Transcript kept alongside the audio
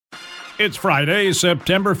It's Friday,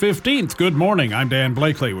 September 15th. Good morning. I'm Dan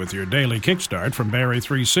Blakely with your daily kickstart from Barrie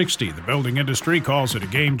 360. The building industry calls it a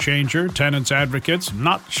game changer. Tenants advocates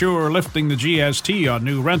not sure lifting the GST on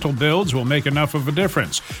new rental builds will make enough of a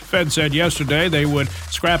difference. Fed said yesterday they would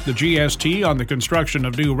scrap the GST on the construction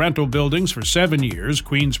of new rental buildings for 7 years.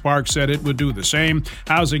 Queen's Park said it would do the same.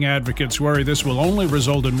 Housing advocates worry this will only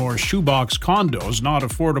result in more shoebox condos, not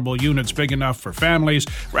affordable units big enough for families.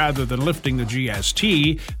 Rather than lifting the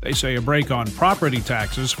GST, they say a break on property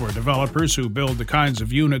taxes for developers who build the kinds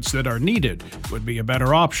of units that are needed would be a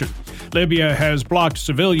better option. Libya has blocked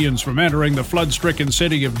civilians from entering the flood-stricken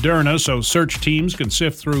city of Derna so search teams can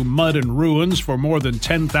sift through mud and ruins for more than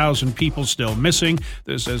 10,000 people still missing.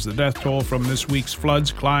 This as the death toll from this week's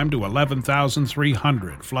floods climbed to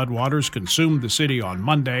 11,300. Floodwaters consumed the city on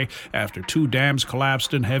Monday after 2 dams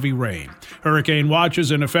collapsed in heavy rain. Hurricane watch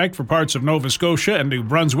is in effect for parts of Nova Scotia and New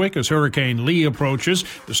Brunswick as Hurricane Lee approaches.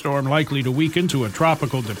 The storm likely to weaken to a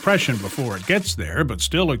tropical depression before it gets there, but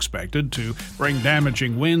still expected to bring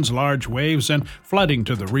damaging winds, large waves, and flooding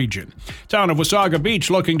to the region. Town of Wasaga Beach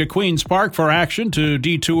looking to Queen's Park for action to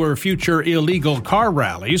detour future illegal car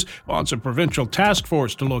rallies. Wants a provincial task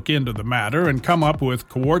force to look into the matter and come up with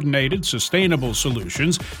coordinated, sustainable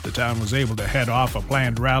solutions. The town was able to head off a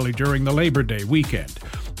planned rally during the Labor Day weekend.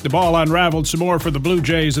 The ball unraveled some more for the Blue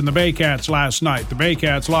Jays and the Baycats last night. The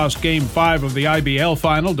Baycats lost Game 5 of the IBL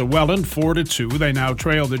final to Welland 4-2. They now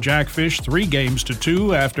trail the Jackfish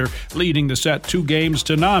 3-2 after leading the set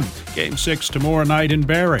 2-0. Game 6 tomorrow night in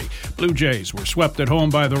Barrie. Blue Jays were swept at home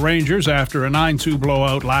by the Rangers after a 9-2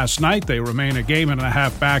 blowout last night. They remain a game and a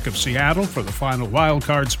half back of Seattle for the final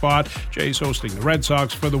wildcard spot. Jays hosting the Red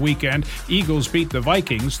Sox for the weekend. Eagles beat the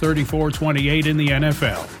Vikings 34-28 in the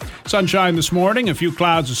NFL. Sunshine this morning, a few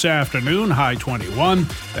clouds this afternoon, high 21.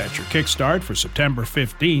 That's your kickstart for September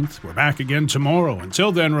 15th. We're back again tomorrow.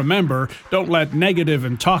 Until then, remember, don't let negative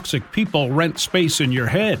and toxic people rent space in your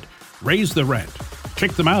head. Raise the rent.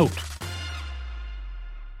 Kick them out.